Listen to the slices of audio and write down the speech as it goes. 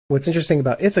what's interesting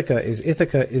about Ithaca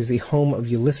is the home of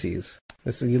Ulysses.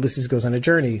 Ulysses goes on a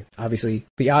journey, obviously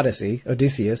the Odyssey,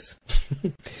 Odysseus.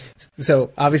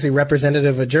 So obviously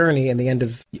representative of a journey and the end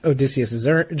of Odysseus'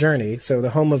 journey. So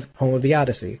the home of the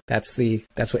Odyssey. That's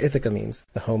what Ithaca means,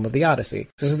 the home of the Odyssey.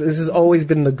 So this has always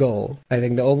been the goal. I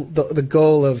think the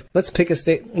goal of let's pick a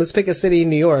city in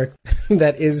New York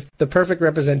that is the perfect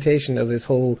representation of this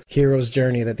whole hero's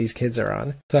journey that these kids are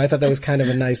on. So I thought that was kind of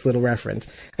a nice little reference.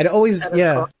 I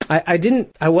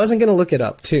wasn't going to look it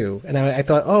up too. And I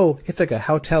thought, oh, Ithaca,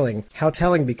 how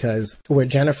telling, because where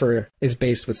Jennifer is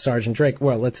based with Sergeant Drake,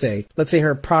 well, let's say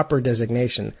her proper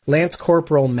designation, Lance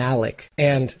Corporal Malik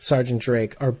and Sergeant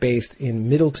Drake are based in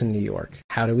Middleton, New York.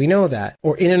 How do we know that?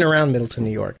 Or in and around Middleton,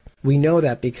 New York. We know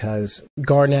that because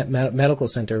Garnett Medical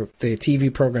Center, the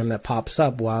TV program that pops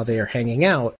up while they are hanging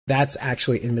out, that's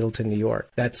actually in Middleton, New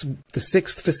York. That's the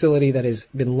 6th facility that has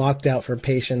been locked out for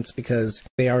patients because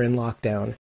they are in lockdown.